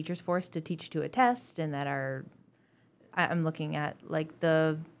 and teachers forced to teach to a test, and that I'm looking at like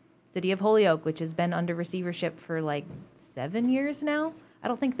the city of Holyoke, which has been under receivership for like 7 years now. I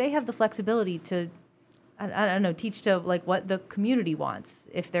don't think they have the flexibility to, I don't know, teach to like what the community wants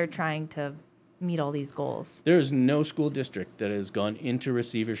if they're trying to meet all these goals. There is no school district that has gone into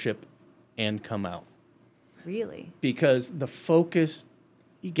receivership and come out. Really? Because the focus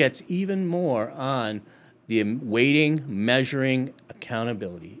gets even more on the weighting, measuring,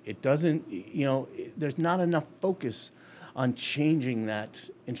 accountability. It doesn't, there's not enough focus on changing that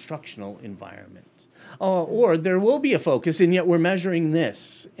instructional environment. Or there will be a focus, and yet we're measuring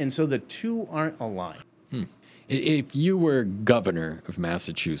this. And so the two aren't aligned. If you were governor of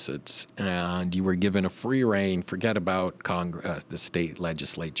Massachusetts and you were given a free rein, forget about Congress, the state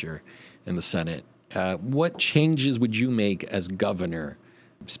legislature and the Senate, what changes would you make as governor,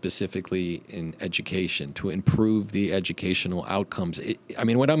 specifically in education, to improve the educational outcomes?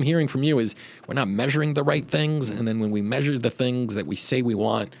 What I'm hearing from you is we're not measuring the right things, and then when we measure the things that we say we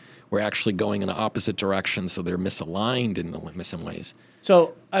want, we're actually going in the opposite direction, so they're misaligned in some ways.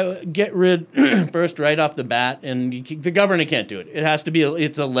 So I get rid first right off the bat, and the governor can't do it. It has to be.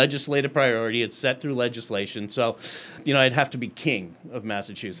 It's a legislative priority. It's set through legislation. So, I'd have to be king of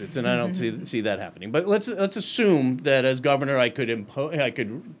Massachusetts, and I don't see that happening. But let's assume that as governor, I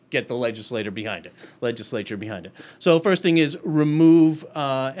could get the legislature behind it. So first thing is remove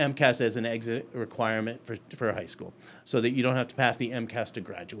MCAS as an exit requirement for high school, so that you don't have to pass the MCAS to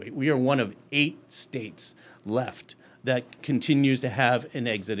graduate. We are one of 8 states left that continues to have an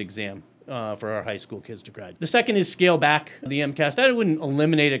exit exam for our high school kids to graduate. The second is scale back the MCAS. I wouldn't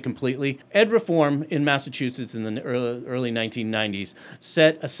eliminate it completely. Ed reform in Massachusetts in the early 1990s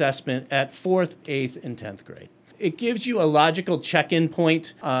set assessment at 4th, 8th, and 10th grade. It gives you a logical check-in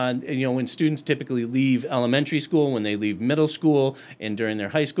point on, when students typically leave elementary school, when they leave middle school, and during their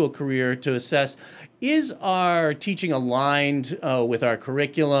high school career, to assess, is our teaching aligned with our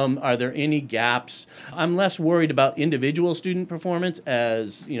curriculum? Are there any gaps? I'm less worried about individual student performance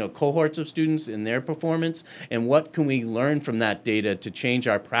as, cohorts of students in their performance, and what can we learn from that data to change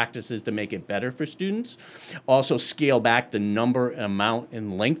our practices to make it better for students. Also scale back the number, amount,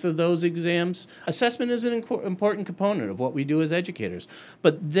 and length of those exams. Assessment is an important component of what we do as educators,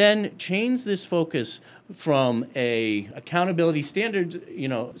 but then change this focus from a accountability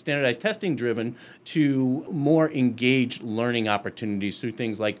standardized testing driven to more engaged learning opportunities through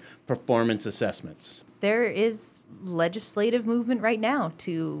things like performance assessments. There is legislative movement right now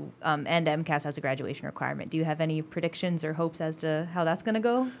to end MCAS as a graduation requirement. Do you have any predictions or hopes as to how that's going to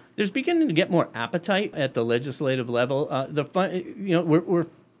go? There's beginning to get more appetite at the legislative level. We're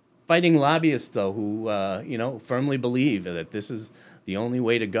fighting lobbyists, though, who firmly believe that this is the only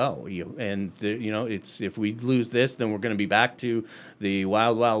way to go. It's if we lose this, then we're going to be back to the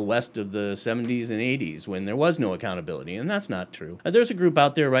wild, wild west of the 70s and 80s when there was no accountability, and that's not true. There's a group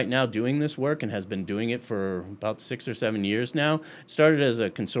out there right now doing this work and has been doing it for about 6 or 7 years now. It started as a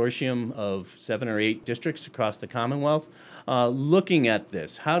consortium of 7 or 8 districts across the Commonwealth, looking at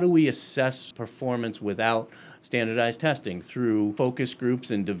this. How do we assess performance without standardized testing through focus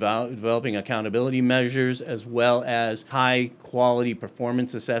groups and developing accountability measures, as well as high-quality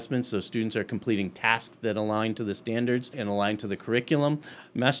performance assessments so students are completing tasks that align to the standards and align to the curriculum.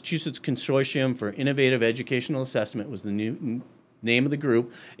 Massachusetts Consortium for Innovative Educational Assessment was the new name of the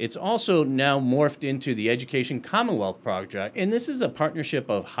group. It's also now morphed into the Education Commonwealth Project, and this is a partnership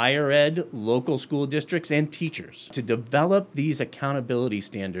of higher ed, local school districts, and teachers to develop these accountability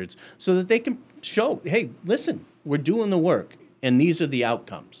standards so that they can show, hey, listen, we're doing the work, and these are the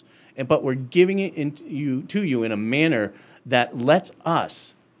outcomes. But we're giving it to you in a manner that lets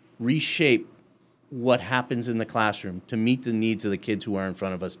us reshape what happens in the classroom to meet the needs of the kids who are in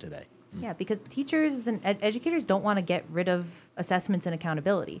front of us today. Yeah, because teachers and educators don't want to get rid of assessments and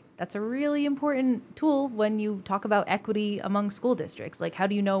accountability. That's a really important tool when you talk about equity among school districts. Like, how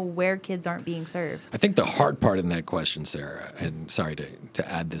do you know where kids aren't being served? I think the hard part in that question, Sarah, and sorry to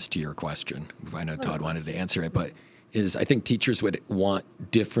add this to your question, I know Todd wanted to answer it, but is I think teachers would want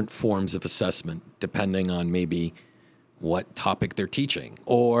different forms of assessment depending on maybe what topic they're teaching.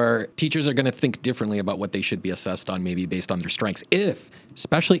 Or teachers are going to think differently about what they should be assessed on, maybe based on their strengths,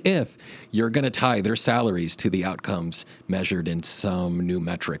 especially if you're going to tie their salaries to the outcomes measured in some new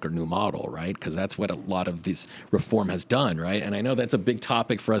metric or new model, right? Because that's what a lot of this reform has done, right? And I know that's a big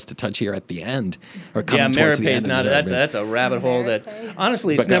topic for us to touch here at the end, or coming towards the end. That's a rabbit hole that,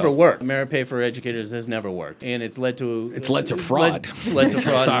 honestly, it's never worked. Merit pay for educators has never worked, and it's led to fraud. Led to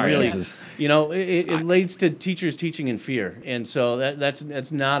fraud. Sorry, really, it leads to teachers teaching in fear, and so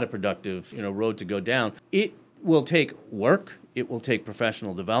that's not a productive road to go down. It will take work. It will take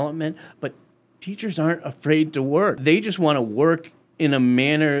professional development, but teachers aren't afraid to work. They just want to work in a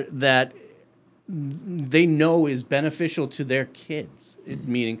manner that they know is beneficial to their kids,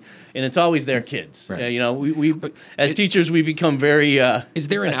 meaning, and it's always their kids. Right. We as teachers, we become very Is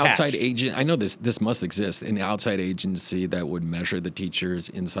there an attached. outside agent? I know this must exist, an outside agency that would measure the teachers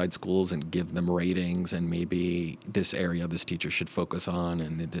inside schools and give them ratings, and maybe this area this teacher should focus on.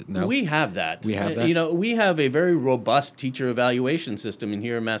 And no, we have that. We have that. We have a very robust teacher evaluation system in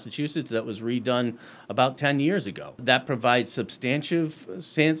here in Massachusetts that was redone about 10 years ago. That provides substantive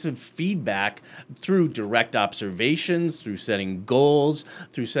feedback through direct observations, through setting goals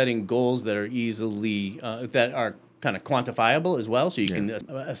that are easily that are kind of quantifiable as well, so you can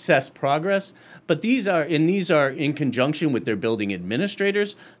assess progress. But these are in conjunction with their building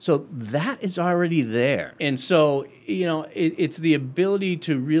administrators, so that is already there. And so it's the ability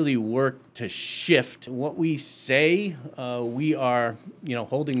to really work to shift what we say we are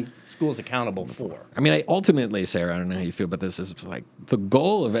holding schools accountable for. I mean, ultimately, Sarah, I don't know how you feel about this. Is like the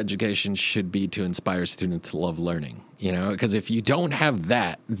goal of education should be to inspire students to love learning. Because if you don't have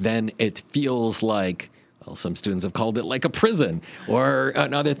that, then it feels like, well, some students have called it like a prison or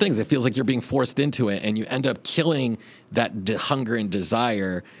other things. It feels like you're being forced into it, and you end up killing that hunger and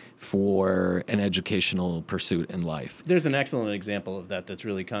desire for an educational pursuit in life. There's an excellent example of that that's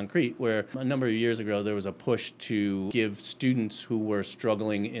really concrete, where a number of years ago there was a push to give students who were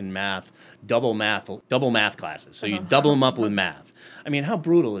struggling in math double math classes. So you double them up with math. I mean, how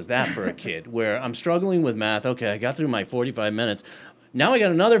brutal is that for a kid, where I'm struggling with math, okay, I got through my 45 minutes, now I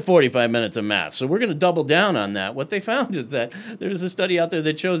got another 45 minutes of math, so we're going to double down on that. What they found is that there's a study out there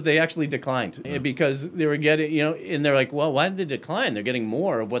that shows they actually declined because they were getting, and they're like, well, why did they decline? They're getting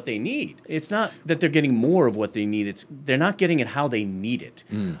more of what they need. It's not that they're getting more of what they need. It's they're not getting it how they need it.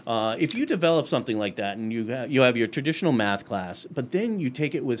 If you develop something like that and you have your traditional math class, but then you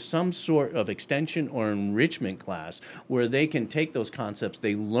take it with some sort of extension or enrichment class where they can take those concepts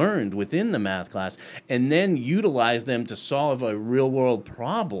they learned within the math class and then utilize them to solve a real-world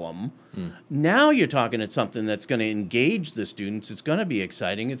problem. Now you're talking at something that's going to engage the students. It's going to be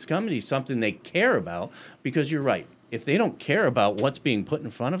exciting. It's going to be something they care about, because you're right. If they don't care about what's being put in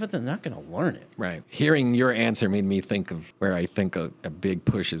front of it, then they're not going to learn it. Right. Hearing your answer made me think of where I think a big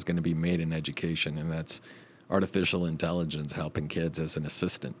push is going to be made in education, and that's artificial intelligence helping kids as an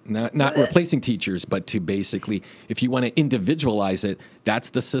assistant. Not replacing teachers, but to basically, if you want to individualize it,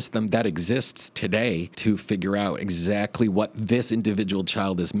 that's the system that exists today to figure out exactly what this individual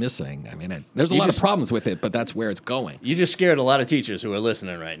child is missing. I mean, there's a lot of problems with it, but that's where it's going. You just scared a lot of teachers who are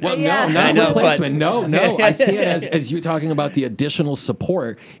listening right now. Well, Yeah. no, I not know, replacement. No. I see it as you talking about the additional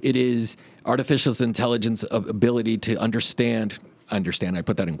support. It is artificial intelligence ability to understand, I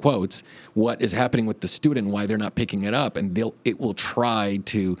put that in quotes, what is happening with the student, why they're not picking it up, and it will try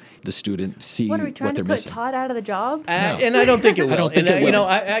to the student see What are we trying to they're put missing. Todd out of the job? And I don't think it will. I don't think it will. You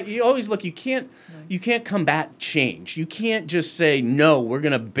know, you always look. You can't combat change. You can't just say no. We're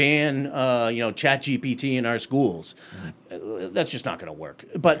going to ban ChatGPT in our schools. That's just not going to work.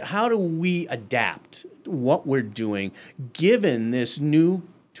 But how do we adapt what we're doing given this new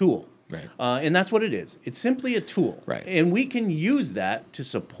tool? Right. And that's what it is. It's simply a tool. Right. And we can use that to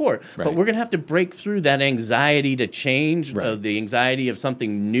support. Right. But we're going to have to break through that anxiety to change, Right. the anxiety of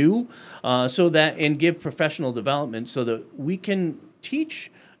something new, and give professional development so that we can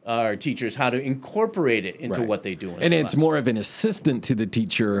teach our teachers how to incorporate it into Right. what they do in And the it's class. more of an assistant to the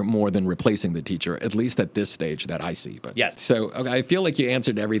teacher more than replacing the teacher, at least at this stage that I see. But Yes. So I feel like you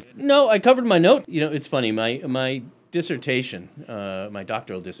answered everything. No, I covered my note. You know, it's funny. My dissertation, my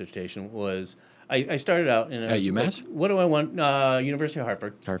doctoral dissertation was, I started out in At UMass? What do I want? University of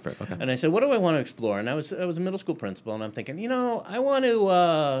Hartford. Hartford, okay. And I said, what do I want to explore? And I was a middle school principal, and I'm thinking, I want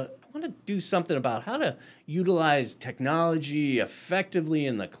to do something about how to utilize technology effectively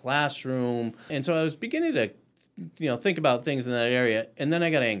in the classroom. And so I was beginning to, think about things in that area, and then I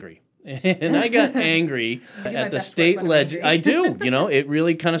got angry. And I got angry my at the best state work when I'm angry. I do. It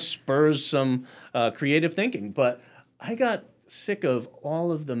really kind of spurs some creative thinking. But I got sick of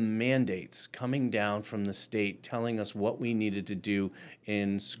all of the mandates coming down from the state telling us what we needed to do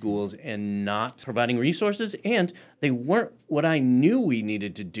in schools and not providing resources, and they weren't what I knew we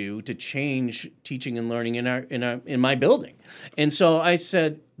needed to do to change teaching and learning in my building. And so I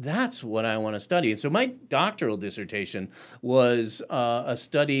said, that's what I want to study. And so my doctoral dissertation was a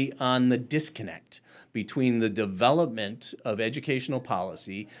study on the disconnect between the development of educational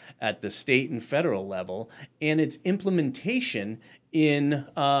policy at the state and federal level and its implementation in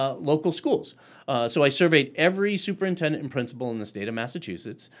local schools. So I surveyed every superintendent and principal in the state of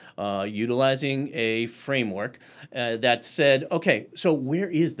Massachusetts, utilizing a framework that said, okay, so where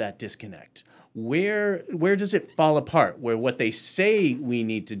is that disconnect? Where does it fall apart? Where what they say we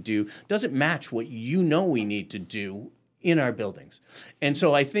need to do doesn't match what we need to do in our buildings. And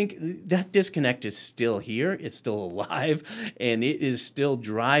so I think that disconnect is still here. It's still alive, and it is still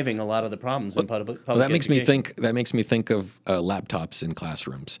driving a lot of the problems in public Well, that makes education. me think of laptops in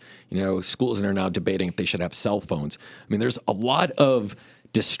classrooms. Schools are now debating if they should have cell phones. I mean, there's a lot of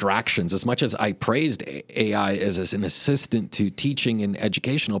distractions. As much as I praised AI as an assistant to teaching and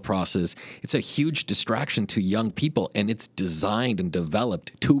educational process, it's a huge distraction to young people, and it's designed and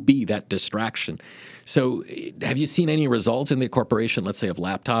developed to be that distraction. So have you seen any results in the incorporation, let's say, of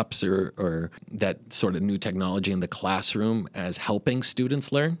laptops or that sort of new technology in the classroom as helping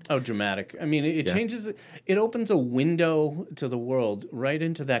students learn? Oh, dramatic. I mean, it changes, it opens a window to the world right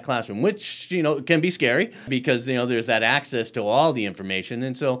into that classroom, which, can be scary because, there's that access to all the information.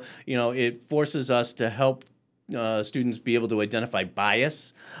 And so, it forces us to help students be able to identify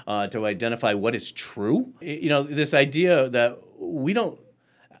bias, to identify what is true. This idea that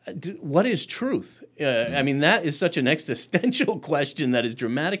what is truth? I mean, that is such an existential question that is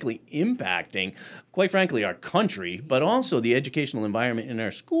dramatically impacting, quite frankly, our country, but also the educational environment in our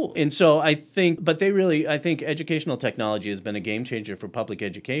school. And so I think educational technology has been a game changer for public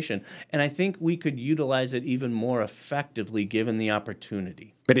education, and I think we could utilize it even more effectively given the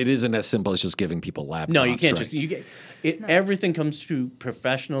opportunity. But it isn't as simple as just giving people laptops. No, you can't right? Everything comes to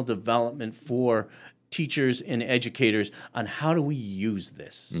professional development for teachers and educators on how do we use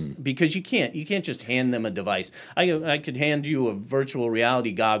this, because you can't just hand them a device. I could hand you a virtual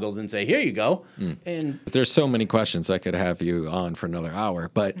reality goggles and say, here you go. And There's so many questions. I could have you on for another hour,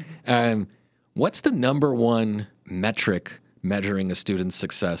 but what's the number one metric measuring a student's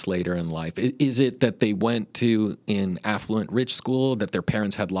success later in life? Is it that they went to an affluent, rich school, that their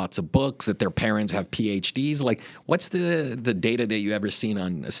parents had lots of books, that their parents have PhDs? Like, what's the data that you ever seen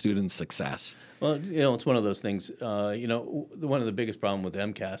on a student's success? Well, it's one of those things. One of the biggest problem with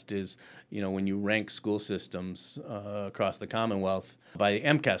MCAST is, when you rank school systems across the Commonwealth by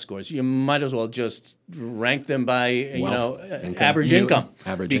MCAST scores, you might as well just rank them by, average income,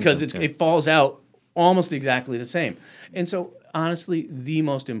 because it falls out almost exactly the same. And so, honestly, the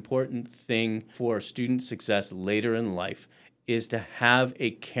most important thing for student success later in life is to have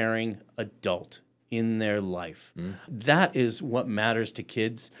a caring adult in their life. That is what matters to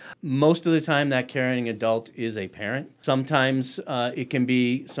kids. Most of the time, that caring adult is a parent. Sometimes it can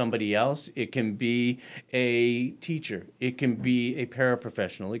be somebody else. It can be a teacher. It can be a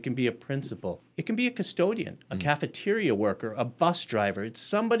paraprofessional. It can be a principal. It can be a custodian, a cafeteria worker, a bus driver. It's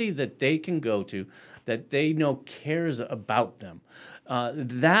somebody that they can go to that they know cares about them.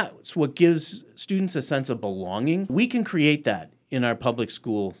 That's what gives students a sense of belonging. We can create that in our public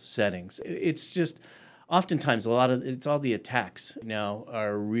school settings. It's just oftentimes it's all the attacks now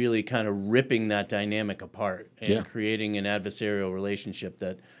are really kind of ripping that dynamic apart and creating an adversarial relationship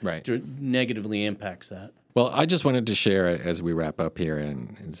that negatively impacts that. Well, I just wanted to share as we wrap up here,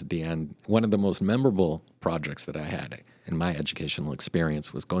 and it's at the end, one of the most memorable projects that I had in my educational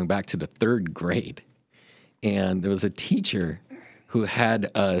experience was going back to the 3rd grade. And there was a teacher who had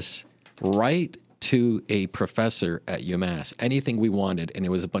us write to a professor at UMass anything we wanted, and it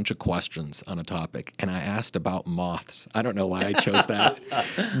was a bunch of questions on a topic. And I asked about moths. I don't know why I chose that,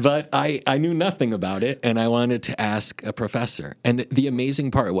 but I knew nothing about it, and I wanted to ask a professor. And the amazing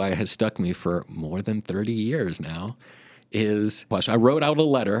part, why it has stuck me for more than 30 years now, is I wrote out a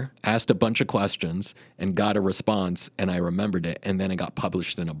letter, asked a bunch of questions, and got a response, and I remembered it, and then it got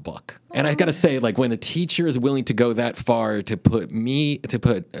published in a book. And I got to say, like, when a teacher is willing to go that far to put a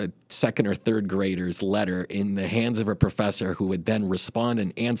 2nd or 3rd grader's letter in the hands of a professor who would then respond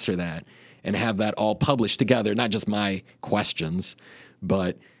and answer that and have that all published together, not just my questions,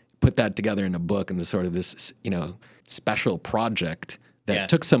 but put that together in a book into sort of this, special project that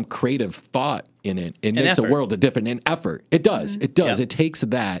took some creative thought in it. It makes a world of difference in effort. It does. It does. Yeah. It takes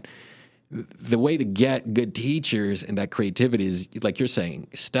that. The way to get good teachers and that creativity is, like you're saying,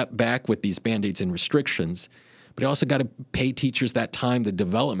 step back with these Band-Aids and restrictions, but you also got to pay teachers that time,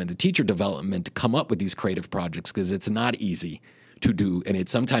 the teacher development to come up with these creative projects, because it's not easy to do. And it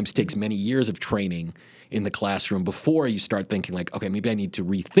sometimes takes many years of training in the classroom before you start thinking like, okay, maybe I need to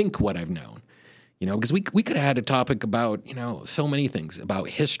rethink what I've known. Because we could have had a topic about, so many things, about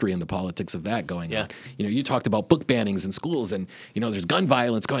history and the politics of that going on. You talked about book bannings in schools, and, there's gun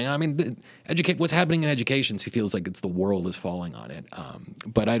violence going on. I mean, what's happening in education, it feels like the world is falling on it.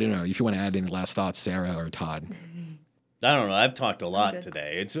 But I don't know, if you want to add any last thoughts, Sarah or Todd. I don't know. I've talked a lot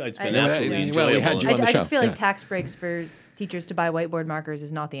today. It's been absolutely enjoyable. Well, we had you on the show. I just feel like tax breaks for teachers to buy whiteboard markers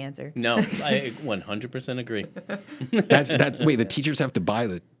is not the answer. No, I 100% agree. Wait, the teachers have to buy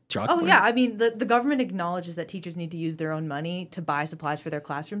the chalkboard? Oh, yeah. I mean, the government acknowledges that teachers need to use their own money to buy supplies for their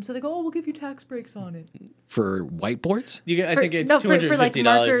classroom, so they go, we'll give you tax breaks on it. For whiteboards? I think it's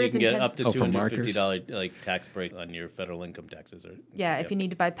 $250. You can get up to $250 tax break on your federal income taxes. If you need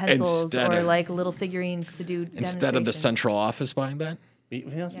to buy pencils or little figurines to do instead of the central office buying that?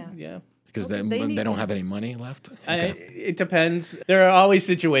 Yeah. Because they don't have any money left? Okay. It depends. There are always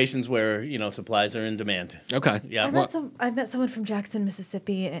situations where, supplies are in demand. Okay. Yeah. I met someone from Jackson,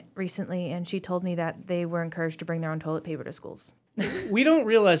 Mississippi recently, and she told me that they were encouraged to bring their own toilet paper to schools. We don't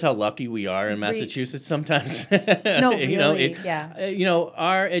realize how lucky we are in Massachusetts sometimes. No, really,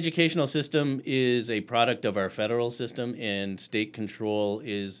 our educational system is a product of our federal system, and state control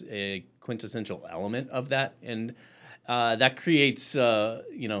is a quintessential element of that. And that creates,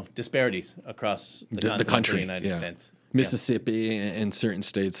 disparities across the country, United States. Mississippi and certain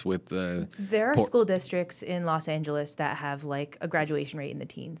states with there are school districts in Los Angeles that have a graduation rate in the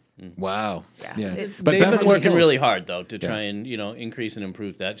teens. Wow. Yeah. But they've been working really hard though to try and increase and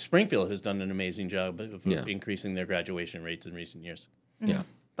improve that. Springfield has done an amazing job of increasing their graduation rates in recent years. Yeah.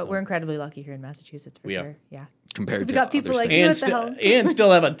 But we're incredibly lucky here in Massachusetts for sure. Yeah. Compared to we got people like and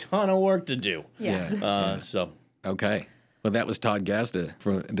still have a ton of work to do. So. Okay. Well, that was Todd Gazda,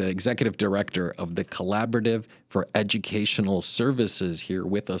 the Executive Director of the Collaborative for Educational Services, here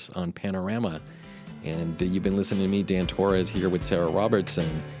with us on Panorama. And you've been listening to me, Dan Torres, here with Sarah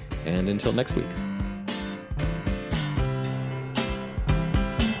Robertson. And until next week.